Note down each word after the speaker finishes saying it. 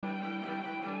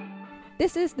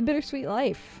This is The Bittersweet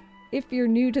Life. If you're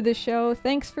new to the show,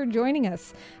 thanks for joining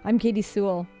us. I'm Katie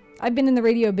Sewell. I've been in the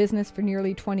radio business for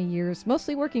nearly 20 years,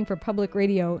 mostly working for public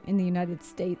radio in the United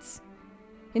States.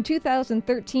 In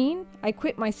 2013, I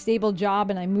quit my stable job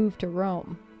and I moved to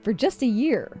Rome for just a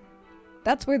year.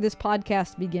 That's where this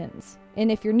podcast begins.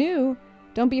 And if you're new,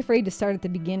 don't be afraid to start at the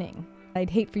beginning. I'd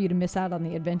hate for you to miss out on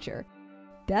the adventure.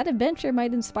 That adventure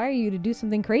might inspire you to do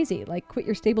something crazy, like quit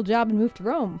your stable job and move to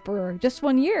Rome for just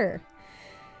 1 year.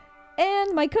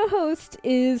 And my co-host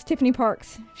is Tiffany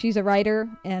Parks. She's a writer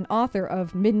and author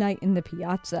of Midnight in the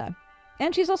Piazza.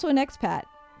 And she's also an expat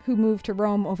who moved to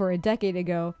Rome over a decade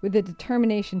ago with the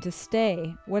determination to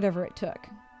stay, whatever it took.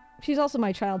 She's also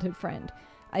my childhood friend.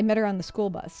 I met her on the school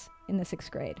bus in the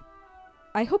 6th grade.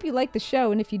 I hope you like the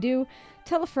show, and if you do,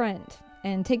 tell a friend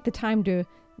and take the time to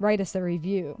write us a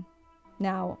review.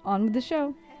 Now, on with the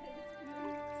show.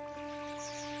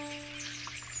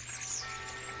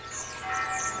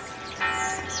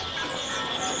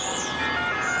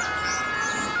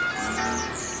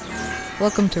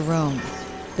 Welcome to Rome.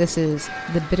 This is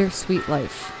The Bittersweet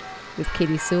Life with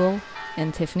Katie Sewell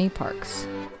and Tiffany Parks.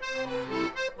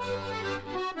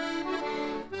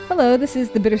 Hello, this is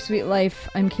The Bittersweet Life.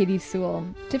 I'm Katie Sewell.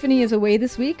 Tiffany is away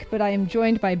this week, but I am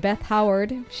joined by Beth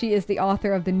Howard. She is the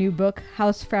author of the new book,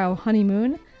 Hausfrau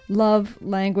Honeymoon, Love,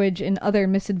 Language, and Other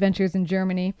Misadventures in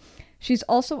Germany. She's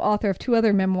also author of 2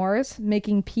 other memoirs,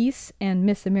 Making Peace and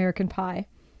Miss American Pie.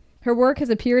 Her work has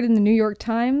appeared in the New York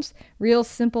Times, Real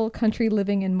Simple Country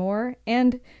Living, and more,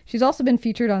 and she's also been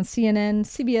featured on CNN,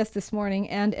 CBS This Morning,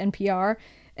 and NPR,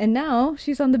 and now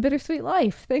she's on The Bittersweet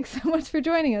Life. Thanks so much for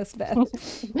joining us, Beth.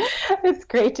 It's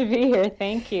great to be here.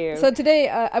 Thank you. So today,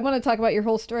 I want to talk about your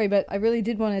whole story, but I really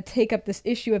did want to take up this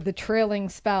issue of the trailing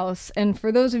spouse. And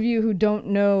for those of you who don't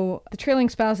know, the trailing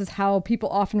spouse is how people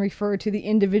often refer to the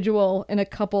individual in a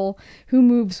couple who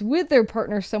moves with their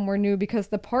partner somewhere new because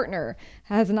the partner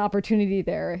has an opportunity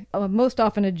there. Most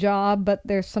often a job, but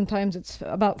sometimes it's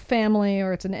about family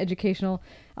or it's an educational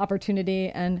opportunity.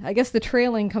 And I guess the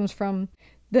trailing comes from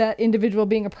that individual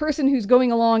being a person who's going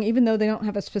along even though they don't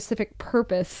have a specific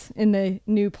purpose in the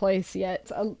new place yet.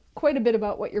 It's quite a bit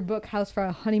about what your book,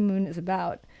 Hausfrau Honeymoon, is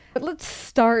about. But let's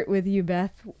start with you,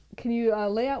 Beth. Can you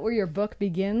lay out where your book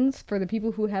begins for the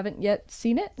people who haven't yet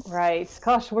seen it? Right.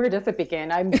 Gosh, where does it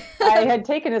begin? I had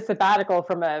taken a sabbatical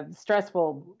from a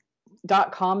stressful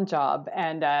 .com job,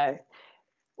 and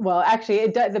well, actually,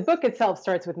 the book itself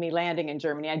starts with me landing in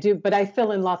Germany. But I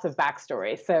fill in lots of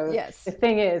backstory. So yes. The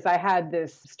thing is, I had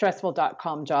this stressful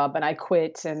 .com job and I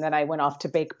quit, and then I went off to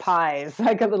bake pies,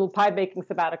 like a little pie baking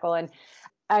sabbatical. And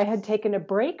I had taken a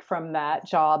break from that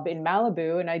job in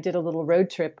Malibu, and I did a little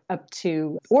road trip up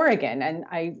to Oregon, and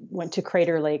I went to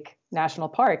Crater Lake National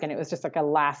Park, and it was just like a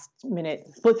last minute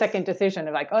split-second decision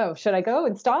of like, oh, should I go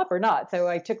and stop or not? So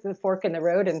I took the fork in the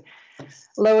road, and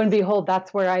lo and behold,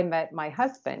 that's where I met my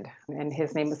husband, and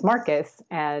his name was Marcus,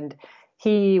 and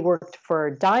he worked for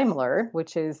Daimler,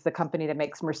 which is the company that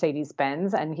makes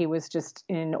Mercedes-Benz, and he was just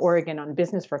in Oregon on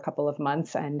business for a couple of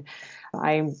months, and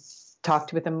I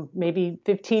talked with him maybe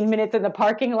 15 minutes in the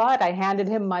parking lot. I handed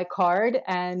him my card,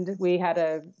 and we had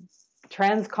a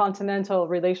transcontinental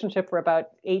relationship for about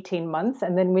 18 months,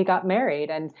 and then we got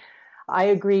married. And I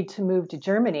agreed to move to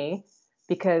Germany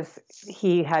because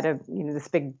he had this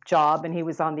big job, and he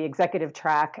was on the executive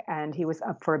track, and he was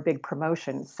up for a big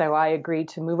promotion. So I agreed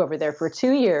to move over there for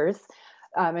 2 years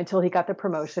until he got the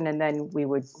promotion, and then we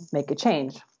would make a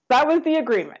change. That was the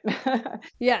agreement.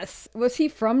 Yes. Was he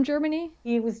from Germany?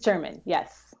 He was German,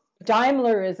 yes.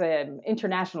 Daimler is an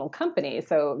international company,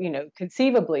 so,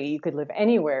 conceivably you could live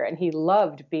anywhere, and he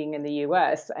loved being in the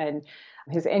US, and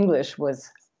his English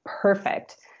was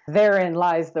perfect. Therein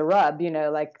lies the rub,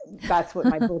 that's what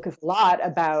my book is a lot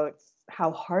about,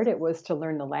 how hard it was to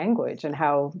learn the language and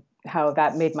how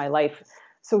that made my life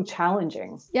so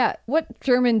challenging. Yeah. What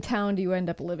German town do you end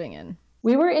up living in?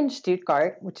 We were in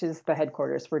Stuttgart, which is the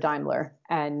headquarters for Daimler,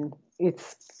 and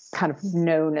it's kind of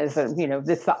known as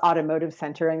this the automotive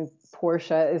center, and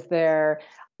Porsche is there.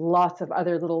 Lots of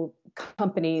other little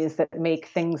companies that make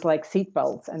things like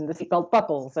seatbelts and the seatbelt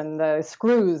buckles and the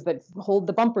screws that hold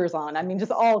the bumpers on. I mean,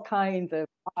 just all kinds of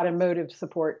automotive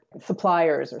support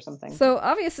suppliers or something. So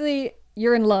obviously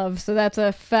you're in love, so that's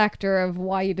a factor of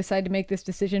why you decided to make this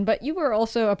decision. But you were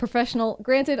also a professional,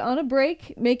 granted on a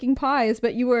break, making pies,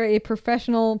 but you were a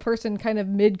professional person kind of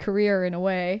mid-career in a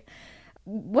way.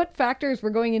 What factors were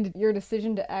going into your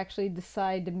decision to actually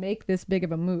decide to make this big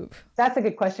of a move? That's a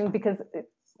good question because,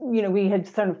 we had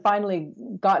sort of finally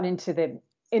gotten into the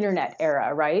internet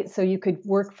era, right? So you could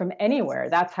work from anywhere.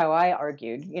 That's how I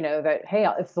argued, that, hey,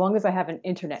 as long as I have an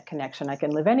internet connection, I can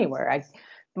live anywhere. I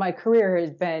my career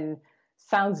has been,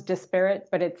 sounds disparate,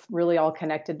 but it's really all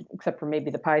connected except for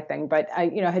maybe the pie thing. But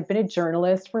I, had been a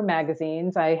journalist for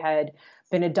magazines. I had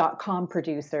been a .com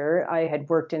producer. I had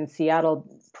worked in Seattle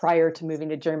prior to moving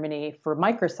to Germany for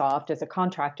Microsoft as a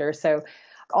contractor. So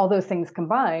all those things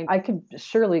combined, I could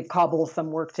surely cobble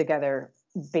some work together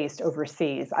based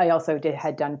overseas. I also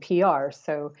had done PR.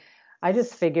 So I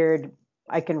just figured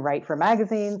I can write for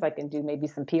magazines. I can do maybe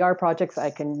some PR projects.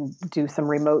 I can do some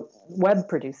remote web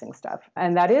producing stuff.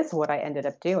 And that is what I ended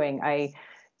up doing.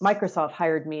 Microsoft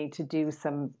hired me to do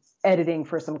some editing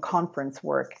for some conference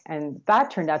work. And that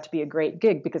turned out to be a great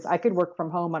gig because I could work from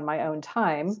home on my own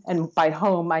time. And by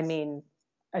home, I mean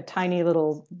a tiny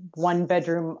little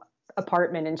 1-bedroom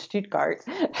apartment in Stuttgart.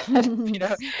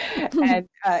 And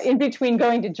in between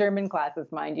going to German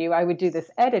classes, mind you, I would do this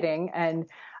editing. And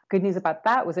good news about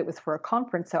that was it was for a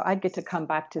conference. So I'd get to come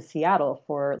back to Seattle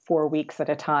for 4 weeks at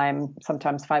a time,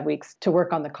 sometimes 5 weeks, to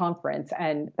work on the conference.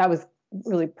 And that was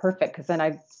really perfect because then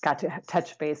I got to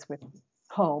touch base with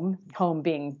home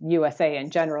being USA in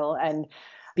general, and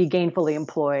be gainfully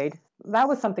employed. That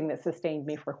was something that sustained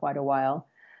me for quite a while.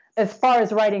 As far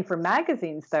as writing for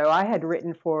magazines, though, I had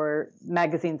written for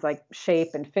magazines like Shape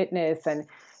and Fitness and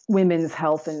Women's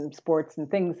Health and Sports and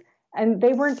things, and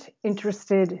they weren't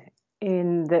interested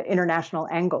in the international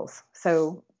angles.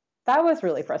 So that was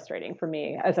really frustrating for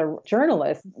me as a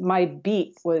journalist. My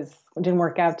beat didn't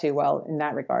work out too well in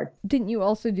that regard. Didn't you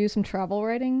also do some travel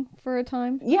writing for a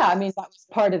time? Yeah, I mean, that was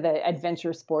part of the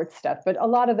adventure sports stuff. But a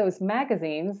lot of those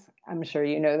magazines, I'm sure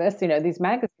you know this, these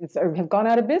magazines have gone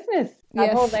out of business. That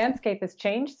Yes. whole landscape has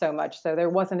changed so much. So there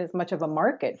wasn't as much of a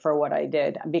market for what I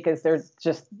did because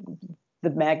the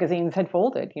magazines had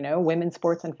folded, Women's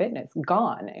Sports and Fitness,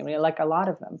 gone. I mean, like a lot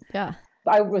of them. Yeah.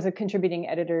 I was a contributing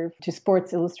editor to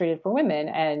Sports Illustrated for Women,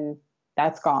 and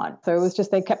that's gone. So it was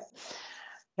just, they kept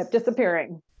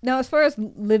disappearing. Now, as far as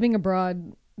living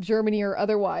abroad, Germany or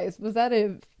otherwise, was that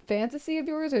a fantasy of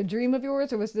yours or a dream of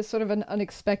yours, or was this sort of an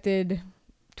unexpected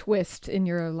twist in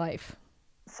your life?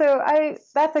 So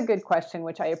that's a good question,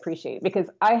 which I appreciate, because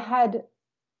I had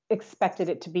expected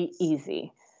it to be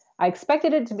easy. I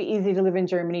expected it to be easy to live in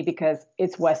Germany because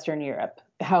it's Western Europe.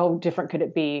 How different could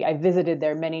it be? I visited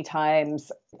there many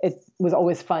times. It was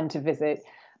always fun to visit,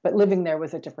 but living there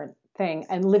was a different thing.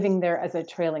 And living there as a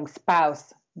trailing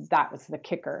spouse, that was the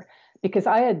kicker, because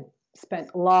I had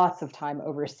spent lots of time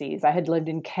overseas. I had lived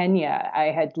in Kenya. I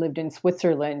had lived in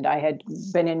Switzerland. I had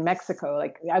been in Mexico.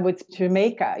 Like I would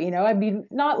Jamaica, I mean,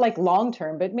 not like long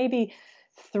term, but maybe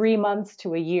 3 months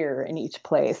to a year in each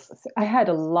place. So I had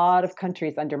a lot of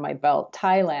countries under my belt.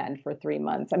 Thailand for 3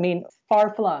 months. I mean,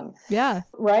 far flung. Yeah.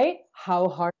 Right? How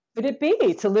hard would it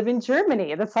be to live in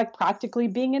Germany? That's like practically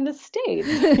being in the States,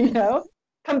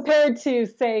 compared to,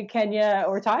 say, Kenya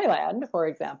or Thailand, for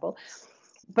example.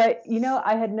 But,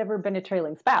 I had never been a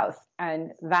trailing spouse,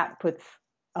 and that puts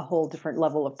a whole different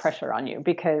level of pressure on you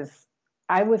because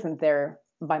I wasn't there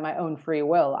by my own free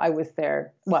will. I was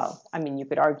there. Well, I mean, you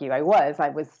could argue I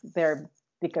was there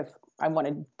because I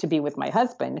wanted to be with my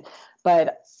husband,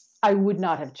 but I would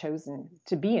not have chosen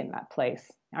to be in that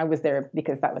place. I was there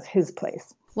because that was his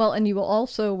place. Well, and you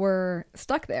also were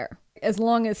stuck there as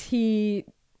long as he,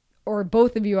 or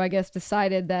both of you, I guess,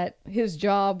 decided that his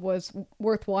job was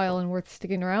worthwhile and worth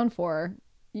sticking around for.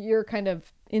 You're kind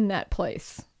of in that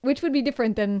place, which would be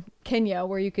different than Kenya,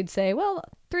 where you could say, well,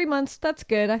 3 months, that's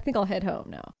good. I think I'll head home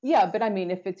now. Yeah, but I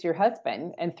mean, if it's your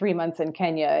husband and 3 months in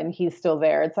Kenya and he's still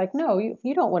there, it's like, no,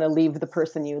 you don't want to leave the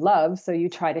person you love. So you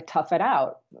try to tough it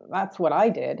out. That's what I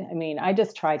did. I mean, I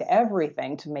just tried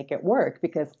everything to make it work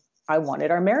because I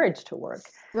wanted our marriage to work.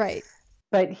 Right.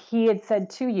 But he had said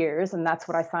 2 years, and that's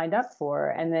what I signed up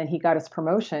for. And then he got his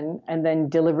promotion and then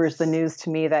delivers the news to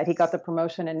me that he got the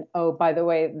promotion. And, oh, by the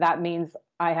way, that means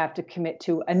I have to commit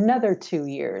to another 2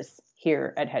 years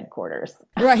here at headquarters.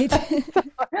 Right. So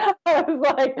I was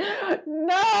like,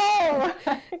 no,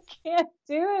 I can't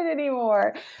do it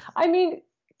anymore. I mean,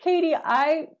 Katie,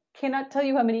 I cannot tell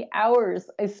you how many hours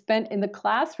I spent in the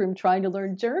classroom trying to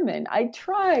learn German. I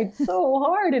tried so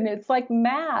hard, and it's like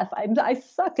math. I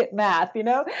suck at math,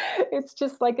 It's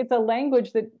just like it's a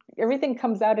language that everything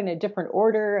comes out in a different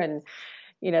order, and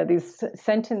these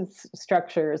sentence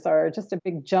structures are just a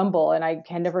big jumble, and I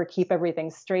can never keep everything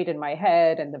straight in my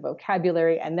head, and the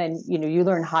vocabulary. And then, you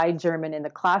learn High German in the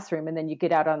classroom, and then you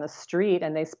get out on the street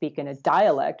and they speak in a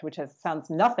dialect, which sounds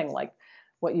nothing like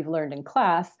what you've learned in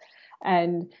class.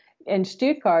 And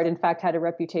Stuttgart, in fact, had a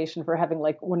reputation for having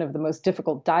like one of the most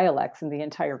difficult dialects in the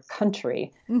entire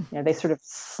country. They sort of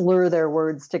slur their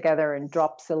words together and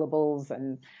drop syllables,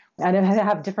 and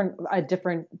have a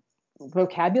different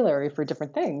vocabulary for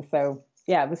different things. So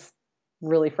yeah,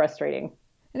 really frustrating.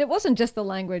 And it wasn't just the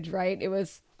language, right? It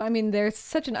was, I mean, there's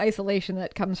such an isolation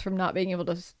that comes from not being able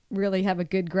to really have a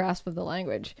good grasp of the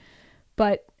language.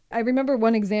 But I remember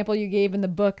one example you gave in the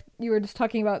book. You were just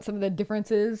talking about some of the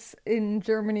differences in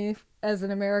Germany as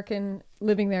an American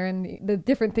living there and the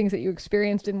different things that you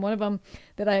experienced. And one of them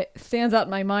that stands out in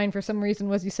my mind for some reason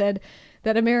was you said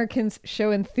that Americans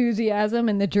show enthusiasm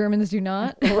and the Germans do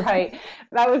not. Right.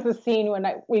 That was the scene when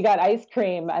we got ice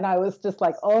cream and I was just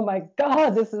like, oh my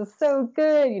God, this is so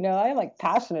good. I'm like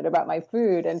passionate about my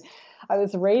food. And I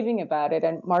was raving about it.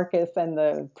 And Marcus and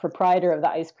the proprietor of the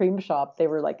ice cream shop, they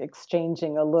were like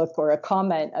exchanging a look or a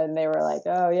comment. And they were like,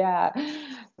 oh yeah,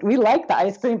 we like the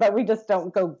ice cream, but we just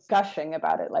don't go gushing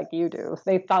about it like you do.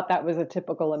 They thought that was a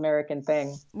typical American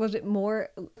thing. Was it more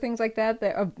things like that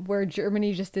where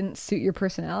Germany just didn't suit your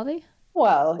personality?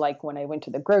 Well, like when I went to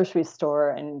the grocery store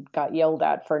and got yelled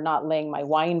at for not laying my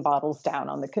wine bottles down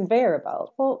on the conveyor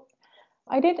belt. Well,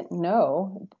 I didn't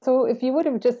know. So if you would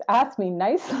have just asked me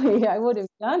nicely, I would have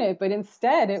done it. But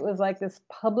instead, it was like this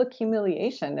public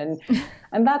humiliation.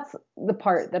 And that's the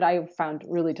part that I found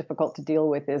really difficult to deal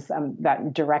with is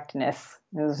that directness.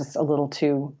 It was just a little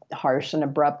too harsh and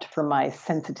abrupt for my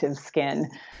sensitive skin.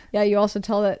 Yeah, you also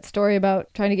tell that story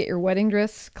about trying to get your wedding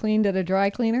dress cleaned at a dry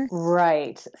cleaner.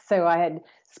 Right. So I had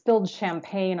spilled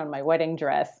champagne on my wedding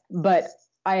dress, but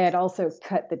I had also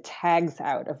cut the tags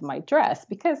out of my dress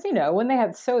because, when they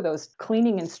had those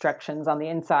cleaning instructions on the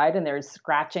inside and there's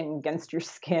scratching against your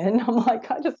skin, I'm like,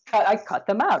 I cut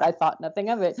them out. I thought nothing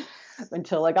of it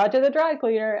until I got to the dry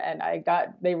cleaner and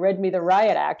they read me the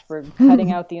riot act for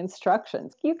cutting out the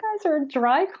instructions. You guys are a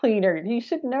dry cleaner. You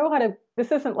should know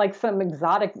this isn't like some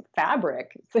exotic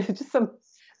fabric. It's just some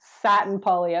satin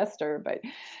polyester, but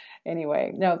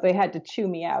anyway, no, they had to chew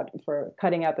me out for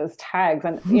cutting out those tags.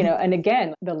 And, and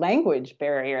again, the language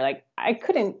barrier, like I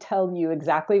couldn't tell you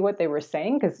exactly what they were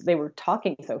saying because they were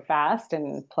talking so fast.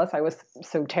 And plus I was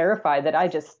so terrified that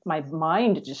my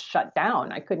mind just shut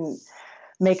down. I couldn't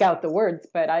make out the words,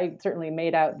 but I certainly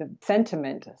made out the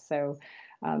sentiment. So,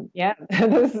 yeah,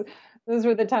 those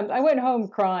were the times I went home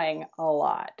crying a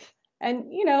lot.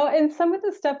 And, and some of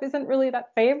the stuff isn't really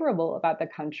that favorable about the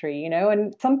country,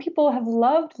 and some people have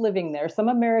loved living there. Some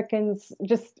Americans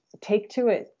just take to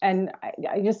it. And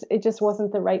it just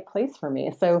wasn't the right place for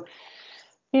me. So,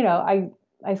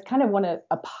 I kind of want to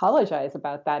apologize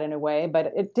about that in a way,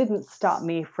 but it didn't stop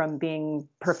me from being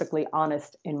perfectly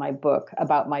honest in my book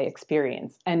about my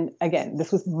experience. And again,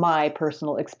 this was my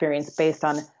personal experience based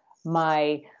on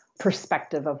my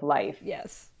perspective of life.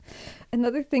 Yes.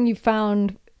 Another thing you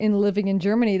found in living in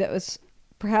Germany that was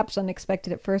perhaps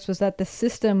unexpected at first was that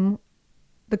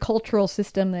the cultural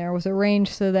system there was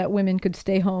arranged so that women could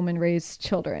stay home and raise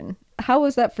children. How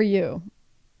was that for you?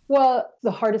 Well,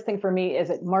 the hardest thing for me is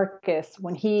that Marcus,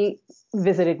 when he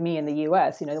visited me in the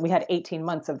US, we had 18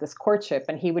 months of this courtship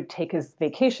and he would take his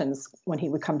vacations when he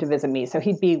would come to visit me. So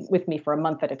he'd be with me for a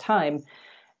month at a time.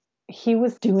 He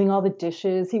was doing all the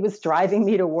dishes. He was driving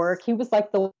me to work. He was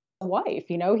like the wife,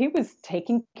 he was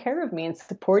taking care of me and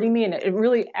supporting me. And it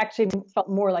really actually felt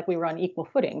more like we were on equal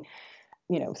footing,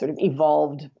 sort of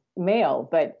evolved male.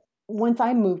 But once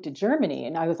I moved to Germany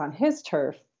and I was on his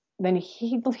turf, then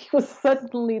he was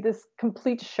suddenly this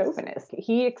complete chauvinist.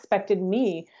 He expected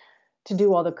me to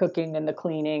do all the cooking and the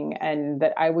cleaning and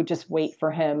that I would just wait for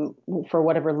him for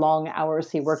whatever long hours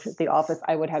he worked at the office.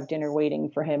 I would have dinner waiting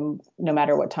for him no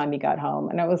matter what time he got home.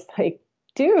 And I was like,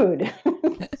 dude,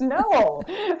 no,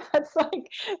 that's like,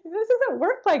 this doesn't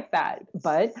work like that.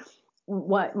 But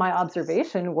what my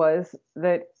observation was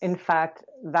that, in fact,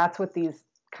 that's what these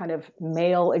kind of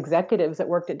male executives that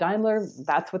worked at Daimler,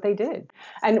 that's what they did.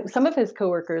 And some of his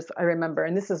coworkers, I remember,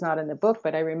 and this is not in the book,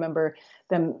 but I remember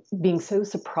them being so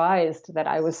surprised that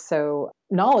I was so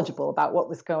knowledgeable about what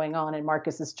was going on in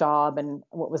Marcus's job and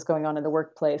what was going on in the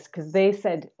workplace, because they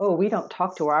said, oh, we don't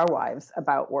talk to our wives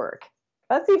about work.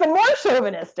 That's even more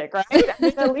chauvinistic, right? I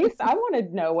mean, at least I want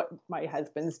to know what my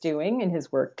husband's doing in his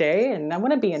workday, and I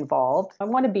want to be involved. I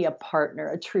want to be a partner,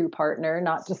 a true partner,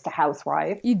 not just a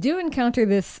housewife. You do encounter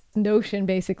this notion,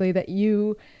 basically, that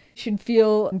you should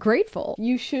feel grateful.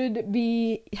 You should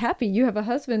be happy. You have a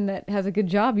husband that has a good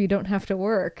job. You don't have to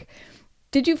work.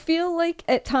 Did you feel like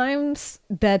at times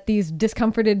that these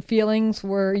discomforted feelings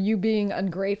were you being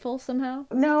ungrateful somehow?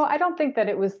 No, I don't think that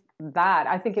it was that.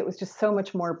 I think it was just so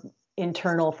much more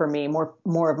internal for me,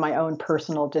 more of my own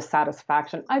personal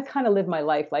dissatisfaction. I kind of live my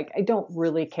life like I don't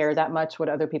really care that much what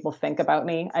other people think about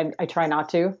me. I try not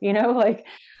to,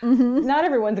 not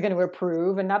everyone's going to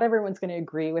approve and not everyone's going to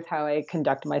agree with how I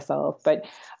conduct myself. But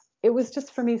it was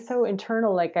just for me so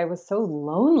internal, like I was so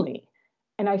lonely.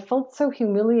 And I felt so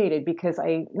humiliated because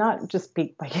not just by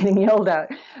getting yelled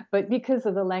at, but because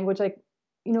of the language. Like,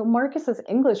 Marcus's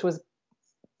English was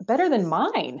better than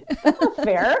mine. That's not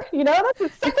fair. That's a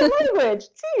second language.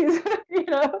 Jeez.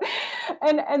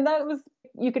 And that was,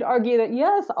 you could argue that,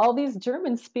 yes, all these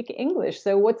Germans speak English.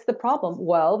 So what's the problem?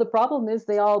 Well, the problem is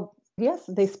yes,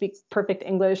 they speak perfect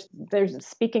English. They're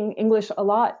speaking English a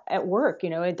lot at work,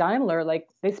 at Daimler, like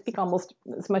they speak almost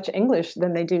as much English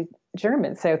than they do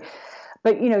German. So,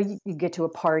 but you get to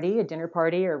a dinner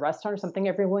party or a restaurant or something,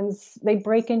 they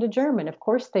break into German. Of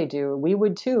course they do. We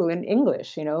would too in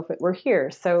English, if it were here.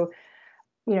 So,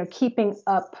 keeping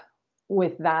up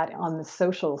with that on the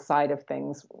social side of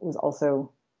things was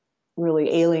also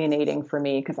really alienating for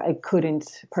me because I couldn't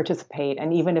participate.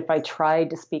 And even if I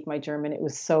tried to speak my German, it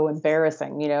was so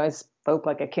embarrassing. I spoke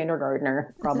like a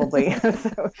kindergartner probably.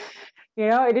 So,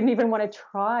 I didn't even want to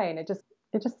try. And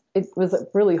it was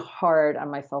really hard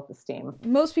on my self-esteem.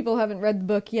 Most people haven't read the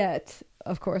book yet.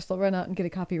 Of course, they'll run out and get a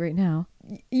copy right now.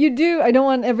 You do. I don't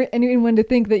want anyone to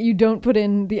think that you don't put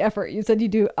in the effort. You said you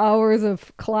do hours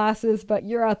of classes, but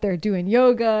you're out there doing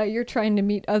yoga. You're trying to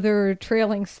meet other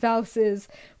trailing spouses.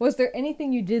 Was there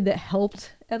anything you did that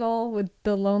helped at all with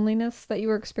the loneliness that you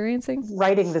were experiencing?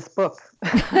 Writing this book.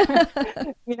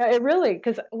 It really,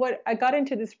 because I got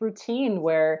into this routine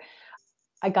where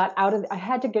I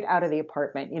had to get out of the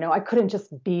apartment. I couldn't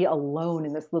just be alone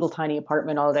in this little tiny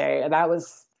apartment all day. That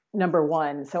was number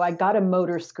one. So I got a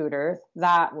motor scooter.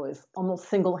 That was almost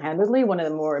single-handedly one of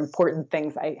the more important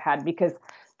things I had, because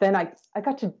then I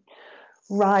got to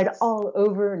ride all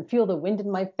over and feel the wind in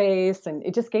my face. And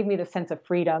it just gave me the sense of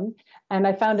freedom. And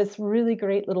I found this really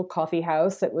great little coffee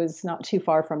house that was not too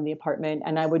far from the apartment.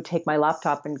 And I would take my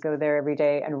laptop and go there every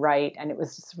day and write. And it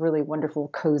was just really wonderful,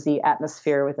 cozy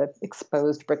atmosphere with an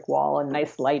exposed brick wall and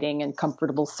nice lighting and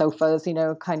comfortable sofas,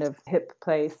 kind of hip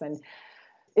place. And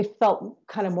it felt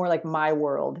kind of more like my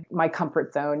world, my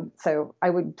comfort zone. So I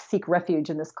would seek refuge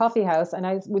in this coffee house, and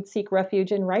I would seek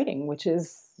refuge in writing, which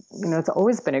is, it's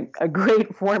always been a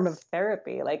great form of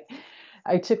therapy. Like,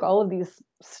 I took all of these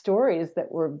stories that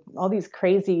were all these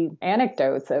crazy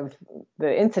anecdotes of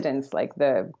the incidents, like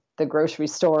the grocery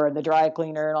store and the dry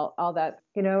cleaner and all that,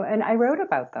 and I wrote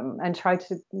about them and tried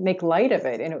to make light of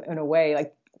it in a way,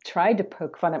 like tried to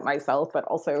poke fun at myself, but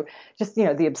also just,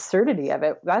 the absurdity of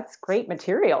it. That's great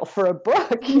material for a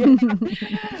book.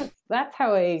 That's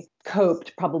how I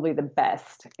coped probably the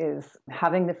best, is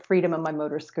having the freedom of my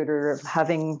motor scooter, of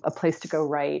having a place to go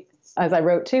write. As I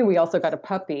wrote too, we also got a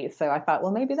puppy. So I thought,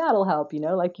 well, maybe that'll help,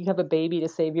 like you have a baby to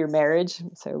save your marriage.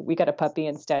 So we got a puppy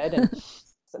instead. And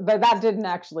but that didn't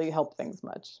actually help things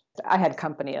much. I had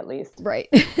company at least. Right.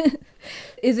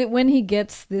 Is it when he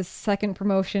gets this second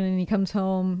promotion and he comes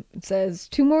home and says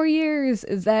 2 more years?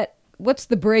 What's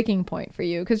the breaking point for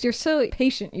you? Because you're so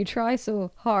patient. You try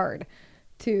so hard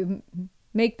to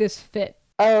make this fit.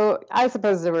 Oh, I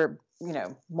suppose there were,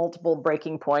 multiple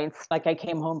breaking points. Like I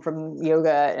came home from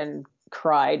yoga and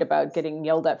cried about getting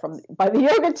yelled at by the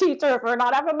yoga teacher for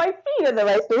not having my feet in the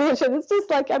right position. It's just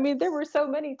like, there were so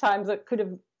many times that could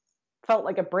have felt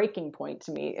like a breaking point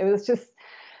to me. It was just,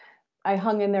 I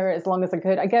hung in there as long as I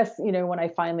could. I guess, when I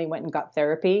finally went and got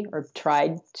therapy, or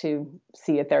tried to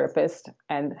see a therapist,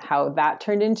 and how that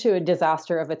turned into a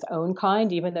disaster of its own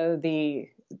kind, even though the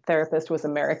therapist was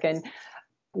American.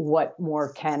 What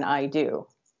more can I do?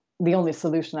 The only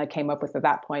solution I came up with at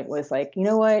that point was like, you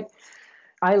know what?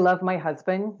 I love my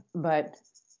husband, but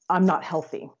I'm not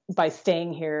healthy by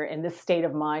staying here in this state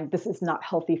of mind. This is not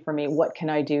healthy for me. What can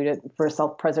I do for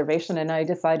self-preservation? And I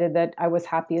decided that I was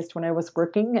happiest when I was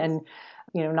working, and,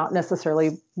 not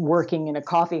necessarily working in a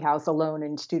coffee house alone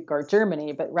in Stuttgart,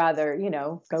 Germany, but rather,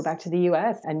 go back to the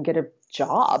US and get a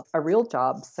job, a real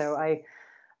job. So I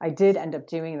did end up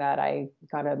doing that. I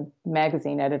got a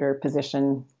magazine editor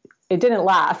position. It didn't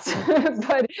last,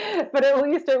 but at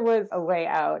least it was a way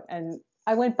out. And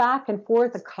I went back and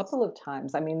forth a couple of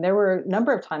times. There were a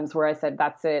number of times where I said,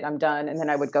 that's it, I'm done. And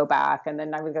then I would go back, and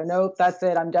then I would go, nope, that's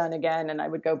it, I'm done again. And I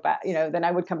would go back, then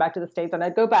I would come back to the States and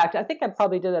I'd go back. I think I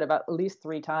probably did that about at least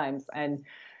 3 times. And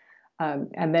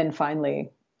then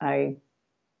finally, I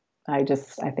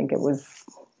think it was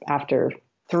after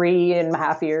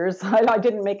 3.5 years. I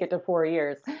didn't make it to 4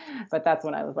 years, but that's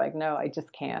when I was like, no, I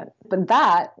just can't. But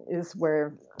that is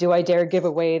where, do I dare give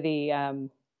away the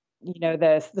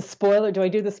spoiler? Do I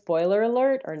do the spoiler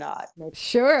alert or not?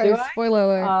 Sure. Spoiler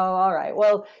alert. Oh, all right.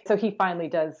 Well, so he finally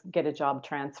does get a job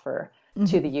transfer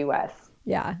to the US.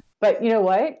 Yeah. But you know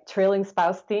what? Trailing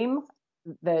spouse theme,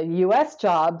 the US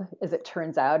job, as it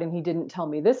turns out, and he didn't tell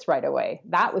me this right away,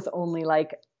 that was only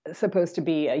like supposed to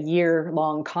be a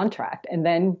year-long contract, and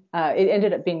then it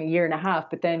ended up being a year and a half.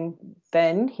 But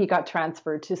then he got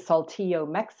transferred to Saltillo,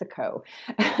 Mexico.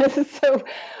 So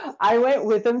I went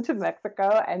with him to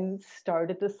Mexico and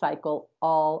started the cycle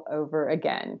all over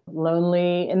again.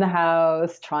 Lonely in the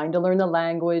house, trying to learn the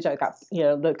language. I got,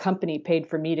 the company paid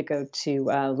for me to go to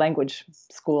language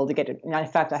school to get it. In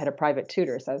fact, I had a private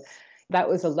tutor, so that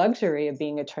was a luxury of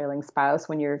being a trailing spouse.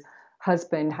 When your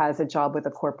husband has a job with a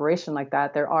corporation like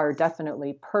that, there are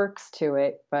definitely perks to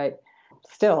it, but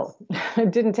still,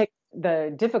 it didn't take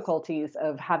the difficulties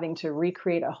of having to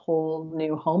recreate a whole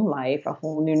new home life, a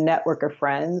whole new network of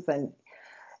friends, and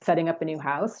setting up a new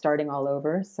house, starting all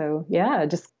over. So yeah,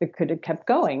 it could have kept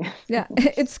going. Yeah,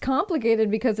 it's complicated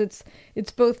because it's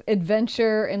both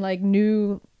adventure and like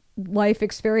new life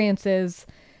experiences,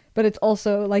 but it's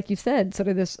also, like you said, sort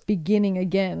of this beginning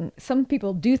again. Some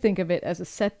people do think of it as a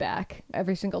setback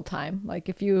every single time. Like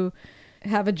if you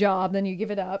have a job, then you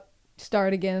give it up,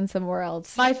 start again somewhere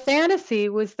else. My fantasy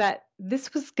was that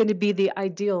this was going to be the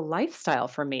ideal lifestyle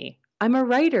for me. I'm a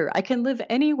writer. I can live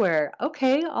anywhere.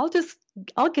 Okay, I'll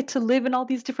get to live in all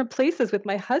these different places with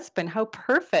my husband. How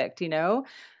perfect, It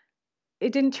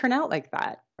didn't turn out like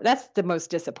that. That's the most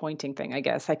disappointing thing, I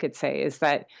guess I could say, is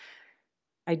that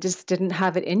I just didn't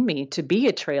have it in me to be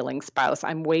a trailing spouse.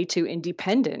 I'm way too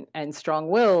independent and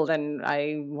strong-willed, and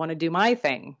I want to do my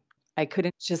thing. I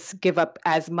couldn't just give up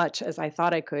as much as I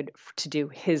thought I could to do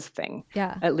his thing.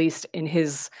 Yeah. At least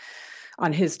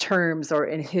on his terms or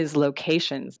in his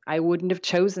locations. I wouldn't have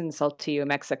chosen Saltillo,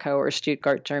 Mexico, or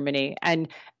Stuttgart, Germany.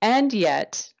 And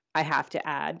yet, I have to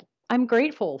add, I'm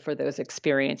grateful for those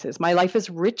experiences. My life is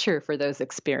richer for those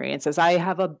experiences. I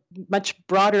have a much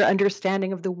broader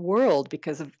understanding of the world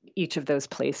because of each of those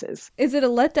places. Is it a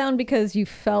letdown because you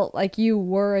felt like you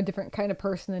were a different kind of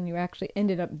person than you actually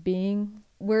ended up being?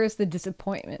 Where is the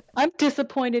disappointment? I'm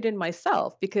disappointed in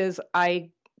myself because I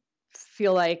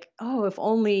feel like, oh, if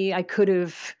only I could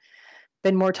have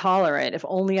been more tolerant, if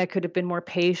only I could have been more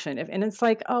patient. And it's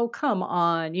like, oh, come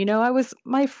on.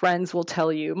 My friends will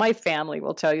tell you, my family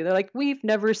will tell you, they're like, we've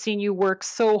never seen you work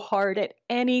so hard at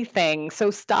anything.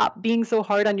 So stop being so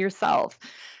hard on yourself.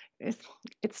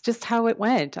 It's just how it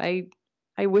went. I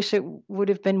wish it would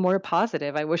have been more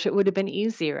positive. I wish it would have been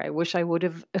easier. I wish I would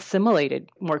have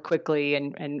assimilated more quickly.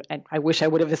 And I wish I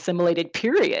would have assimilated,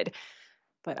 period.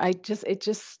 But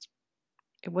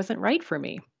it wasn't right for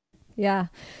me. Yeah.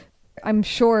 I'm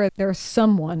sure there's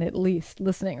someone at least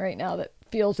listening right now that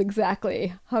feels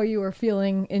exactly how you were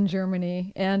feeling in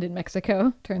Germany and in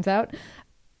Mexico, turns out.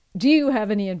 Do you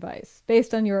have any advice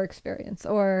based on your experience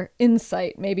or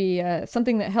insight, maybe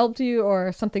something that helped you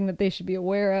or something that they should be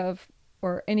aware of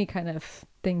or any kind of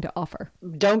thing to offer?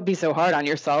 Don't be so hard on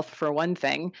yourself, for one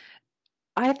thing.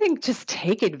 I think just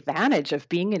take advantage of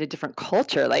being in a different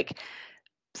culture. Like,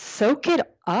 soak it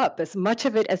up, as much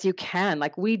of it as you can.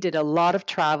 Like, we did a lot of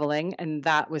traveling, and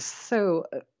that was so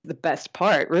the best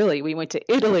part, really. We went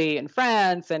to Italy and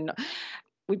France, and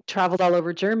we traveled all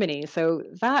over Germany. So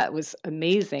that was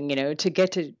amazing, to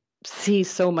get to see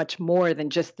so much more than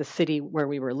just the city where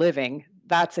we were living.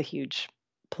 That's a huge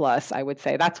plus, I would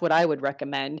say. That's what I would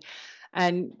recommend.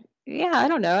 And yeah, I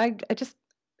don't know. I just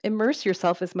immerse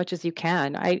yourself as much as you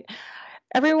can.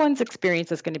 Everyone's experience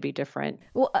is going to be different.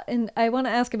 Well, and I want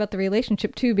to ask about the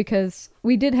relationship too, because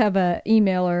we did have a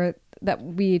emailer that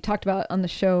we talked about on the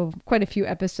show quite a few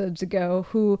episodes ago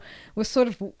who was sort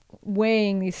of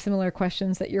weighing these similar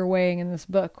questions that you're weighing in this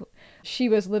book. She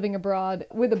was living abroad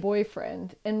with a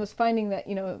boyfriend and was finding that,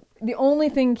 the only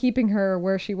thing keeping her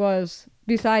where she was,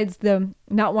 besides the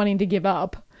not wanting to give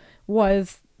up,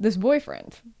 was this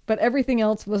boyfriend. But everything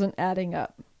else wasn't adding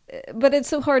up. But it's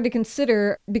so hard to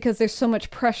consider because there's so much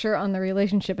pressure on the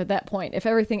relationship at that point. If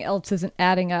everything else isn't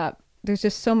adding up, there's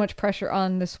just so much pressure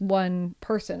on this one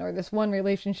person or this one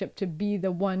relationship to be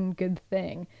the one good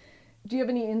thing. Do you have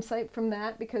any insight from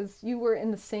that? Because you were in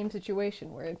the same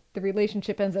situation where the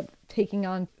relationship ends up taking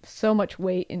on so much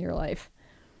weight in your life.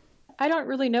 I don't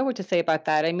really know what to say about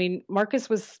that. I mean, Marcus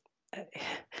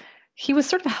he was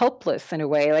sort of helpless in a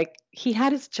way. Like, he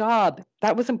had his job.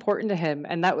 That was important to him.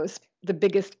 And that was the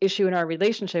biggest issue in our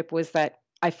relationship, was that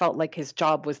I felt like his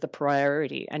job was the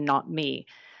priority and not me.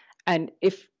 And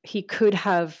if he could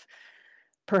have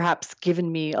perhaps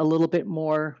given me a little bit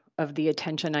more of the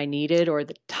attention I needed, or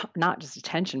not just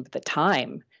attention, but the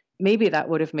time, maybe that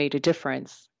would have made a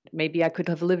difference. Maybe I could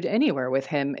have lived anywhere with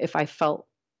him if I felt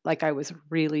like I was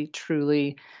really,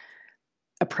 truly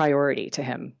a priority to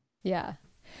him. Yeah.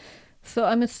 So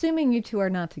I'm assuming you two are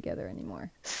not together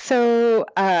anymore. So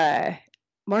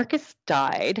Marcus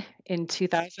died in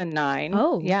 2009.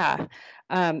 Oh. Yeah.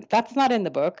 That's not in the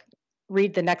book.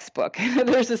 read the next book.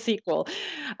 There's a sequel.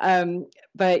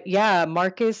 But yeah,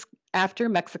 Marcus, after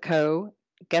Mexico,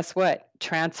 guess what?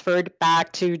 Transferred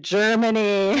back to Germany.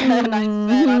 And I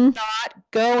said, I'm not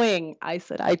going. I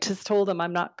just told him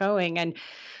I'm not going. And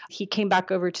he came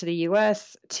back over to the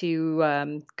US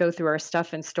to go through our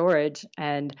stuff in storage.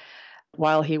 And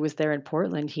while he was there in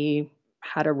Portland, he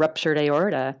had a ruptured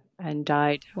aorta and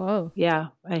died. Whoa. Yeah.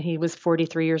 And he was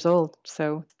 43 years old.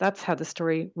 So that's how the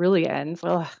story really ends.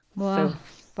 Ugh. Wow. So,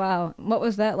 Wow. What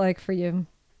was that like for you?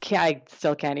 I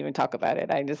still can't even talk about it.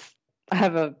 I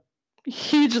have a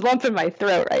huge lump in my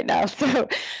throat right now. So,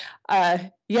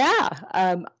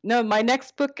 no, my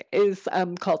next book is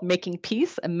called Making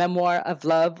Peace, a memoir of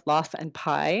love, loss, and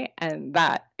pie. And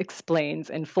that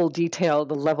explains in full detail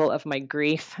the level of my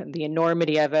grief and the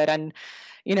enormity of it. And,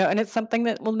 and it's something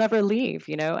that will never leave,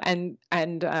 and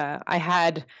I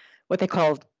had what they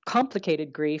call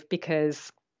complicated grief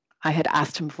because I had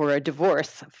asked him for a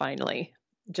divorce finally,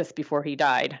 just before he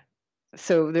died.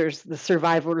 So there's the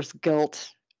survivor's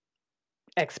guilt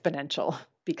exponential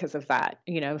because of that,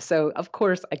 So of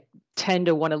course I tend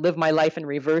to want to live my life in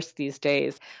reverse these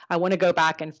days. I want to go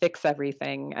back and fix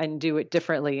everything and do it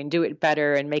differently and do it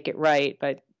better and make it right.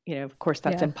 But, of course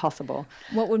that's impossible.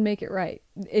 What would make it right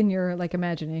in your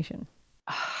imagination?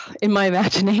 In my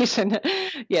imagination,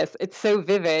 yes, it's so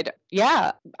vivid.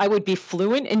 Yeah, I would be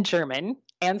fluent in German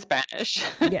and Spanish.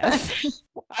 Yes.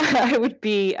 I would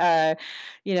be,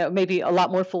 maybe a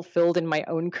lot more fulfilled in my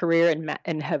own career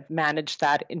and have managed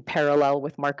that in parallel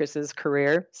with Marcus's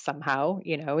career somehow.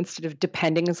 Instead of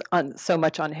depending so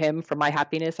much on him for my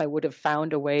happiness, I would have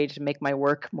found a way to make my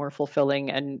work more fulfilling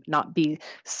and not be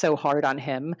so hard on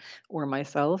him or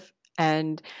myself.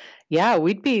 And yeah,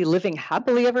 we'd be living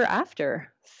happily ever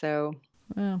after. So,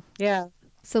 wow. Yeah.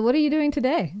 So what are you doing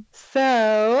today?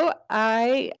 So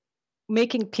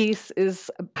Making Peace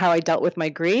is how I dealt with my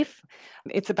grief.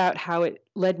 It's about how it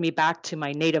led me back to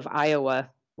my native Iowa,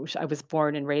 which I was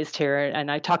born and raised here. And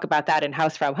I talk about that in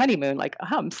Hausfrau Honeymoon, like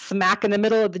I'm smack in the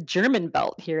middle of the German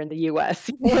belt here in the U.S.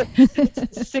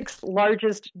 It's the sixth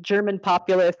largest German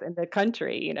populace in the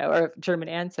country, or German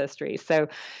ancestry. So,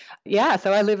 yeah,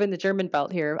 so I live in the German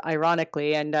belt here,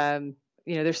 ironically. And,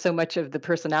 there's so much of the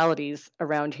personalities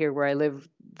around here where I live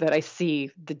that I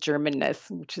see the Germanness,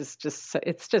 which is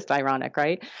it's just ironic,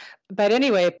 right? But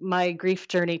anyway, my grief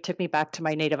journey took me back to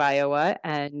my native Iowa,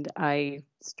 and I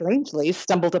strangely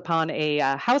stumbled upon a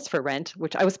house for rent,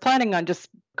 which I was planning on just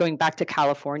going back to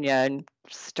California and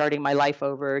starting my life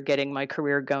over, getting my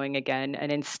career going again. And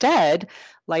instead,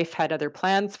 life had other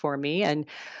plans for me, and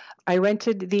I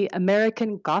rented the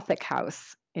American Gothic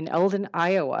House in Eldon,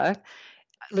 Iowa.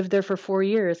 I lived there for 4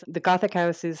 years. The Gothic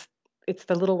House it's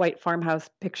the little white farmhouse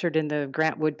pictured in the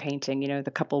Grant Wood painting,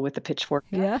 the couple with the pitchfork.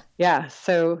 Yeah. Yeah.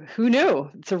 So who knew?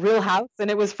 It's a real house, and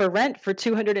it was for rent for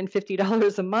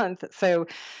 $250 a month. So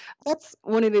that's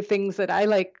one of the things that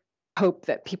I hope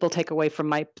that people take away from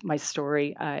my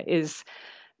story is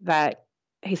that,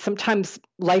 hey, sometimes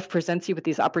life presents you with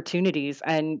these opportunities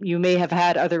and you may have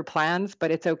had other plans, but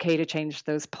it's okay to change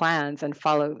those plans and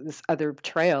follow this other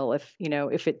trail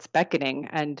if it's beckoning.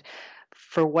 And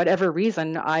for whatever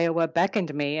reason, Iowa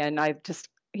beckoned me, and I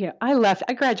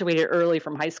graduated early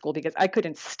from high school because I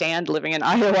couldn't stand living in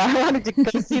Iowa. I wanted to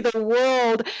go see the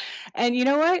world. And you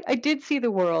know what? I did see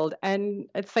the world. And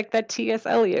it's like that T.S.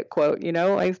 Eliot quote,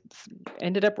 I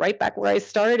ended up right back where I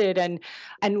started. And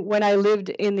when I lived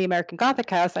in the American Gothic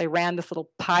House, I ran this little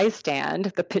pie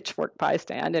stand, the pitchfork pie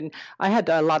stand. And I had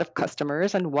a lot of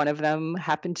customers, and one of them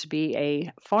happened to be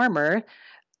a farmer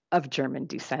of German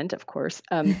descent, of course.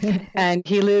 And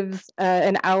he lives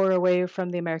an hour away from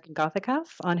the American Gothic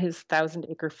House on his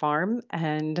 1,000-acre farm.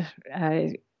 And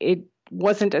it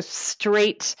wasn't a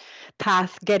straight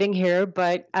path getting here,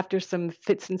 but after some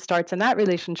fits and starts in that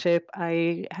relationship,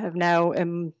 I have now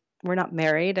we're not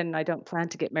married, and I don't plan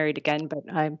to get married again, but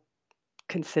I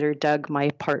consider Doug my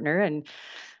partner. And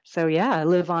so, yeah, I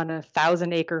live on a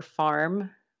 1,000-acre farm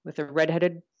with a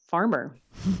redheaded farmer.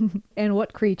 And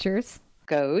what creatures?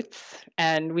 Goats,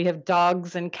 and we have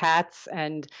dogs and cats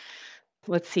and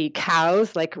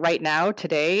cows. Like right now,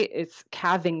 today, it's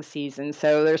calving season.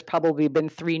 So there's probably been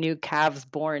 3 new calves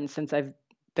born since I've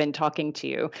been talking to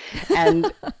you.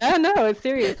 And no,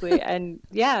 seriously. And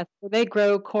yeah, so they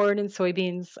grow corn and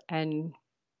soybeans, and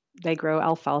they grow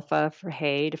alfalfa for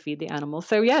hay to feed the animals.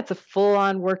 So yeah, it's a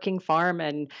full-on working farm,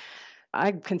 and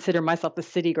I consider myself a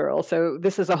city girl. So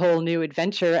this is a whole new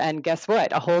adventure. And guess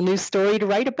what? A whole new story to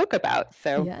write a book about.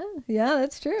 So yeah,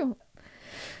 that's true.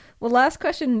 Well, last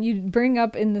question you bring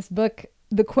up in this book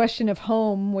the question of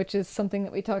home, which is something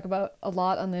that we talk about a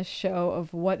lot on this show,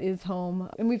 of what is home.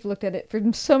 And we've looked at it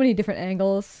from so many different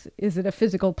angles. Is it a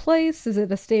physical place? Is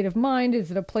it a state of mind?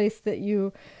 Is it a place that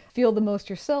you feel the most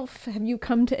yourself? Have you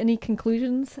come to any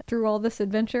conclusions through all this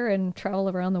adventure and travel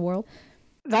around the world?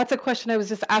 That's a question I was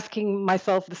just asking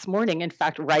myself this morning. In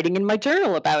fact, writing in my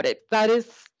journal about it. That is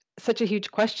such a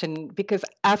huge question, because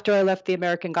after I left the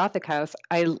American Gothic House,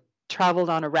 I traveled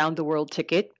on a round the world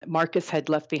ticket. Marcus had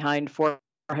left behind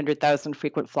 400,000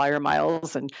 frequent flyer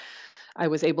miles, and I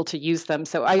was able to use them.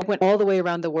 So I went all the way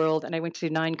around the world, and I went to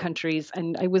 9 countries,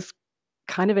 and I was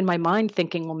kind of in my mind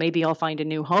thinking, well, maybe I'll find a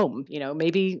new home,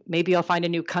 maybe I'll find a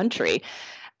new country.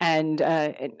 And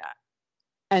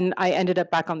I ended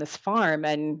up back on this farm,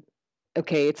 and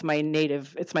okay, it's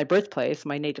my birthplace,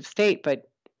 my native state, but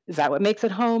is that what makes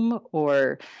it home?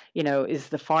 Or, is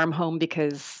the farm home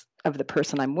because of the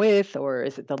person I'm with, or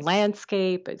is it the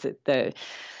landscape? Is it the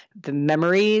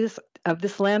memories of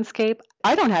this landscape?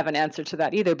 I don't have an answer to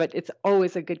that either, but it's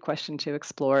always a good question to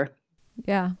explore.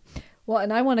 Yeah. Well,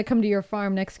 and I want to come to your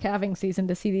farm next calving season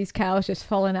to see these cows just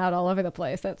falling out all over the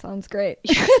place. That sounds great.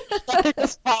 They're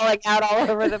just falling out all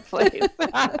over the place.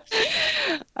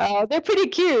 They're pretty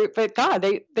cute, but God,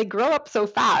 they grow up so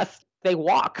fast. They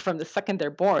walk from the second they're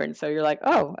born. So you're like,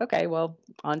 oh, okay, well,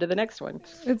 on to the next one.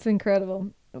 It's incredible.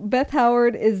 Beth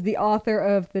Howard is the author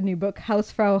of the new book,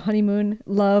 Hausfrau Honeymoon,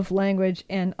 Love, Language,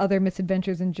 and Other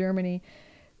Misadventures in Germany.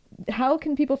 How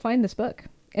can people find this book?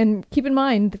 And keep in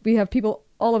mind, we have people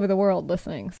all over the world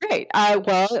listening. Great.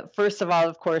 Well, first of all,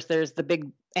 of course, there's the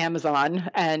big Amazon,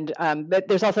 and but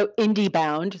there's also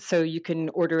IndieBound, so you can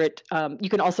order it. You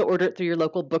can also order it through your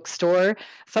local bookstore.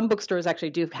 Some bookstores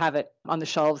actually do have it on the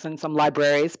shelves in some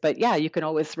libraries, but yeah, you can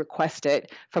always request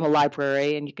it from a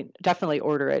library, and you can definitely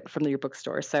order it from your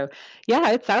bookstore. So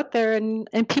yeah, it's out there, and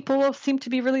people seem to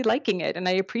be really liking it, and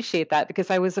I appreciate that, because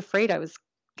I was afraid I was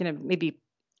going to maybe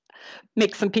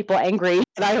make some people angry,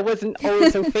 and I wasn't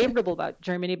always so favorable about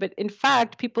Germany. But in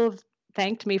fact, people have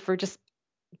thanked me for just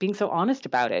being so honest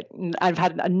about it. And I've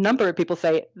had a number of people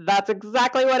say, that's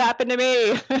exactly what happened to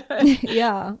me.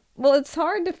 Yeah. Well, it's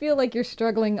hard to feel like you're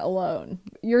struggling alone.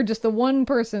 You're just the one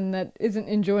person that isn't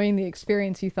enjoying the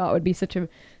experience you thought would be such an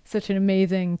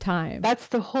amazing time. That's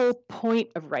the whole point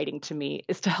of writing, to me,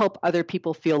 is to help other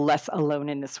people feel less alone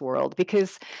in this world.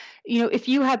 Because, if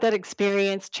you had that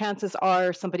experience, chances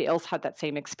are somebody else had that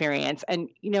same experience. And,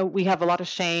 we have a lot of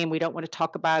shame. We don't want to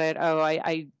talk about it. Oh,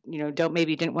 I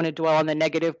didn't want to dwell on the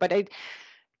negative, but if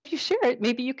you share it,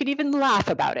 maybe you could even laugh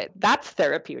about it. That's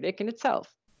therapeutic in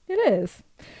itself. It is.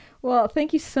 Well,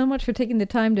 thank you so much for taking the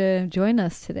time to join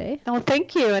us today. Oh,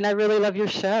 thank you. And I really love your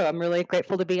show. I'm really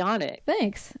grateful to be on it.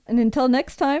 Thanks. And until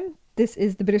next time, this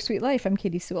is The Bittersweet Life. I'm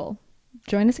Katie Sewell.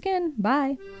 Join us again.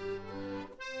 Bye.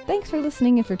 Thanks for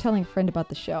listening and for telling a friend about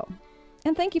the show.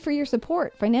 And thank you for your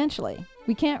support financially.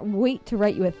 We can't wait to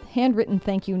write you a handwritten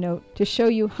thank you note to show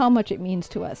you how much it means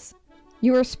to us.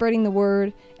 You are spreading the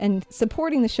word, and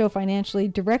supporting the show financially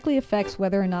directly affects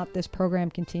whether or not this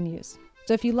program continues.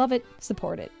 So if you love it,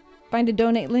 support it. Find a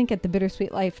donate link at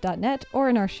thebittersweetlife.net or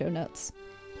in our show notes.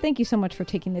 Thank you so much for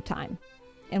taking the time.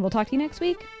 And we'll talk to you next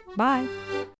week. Bye.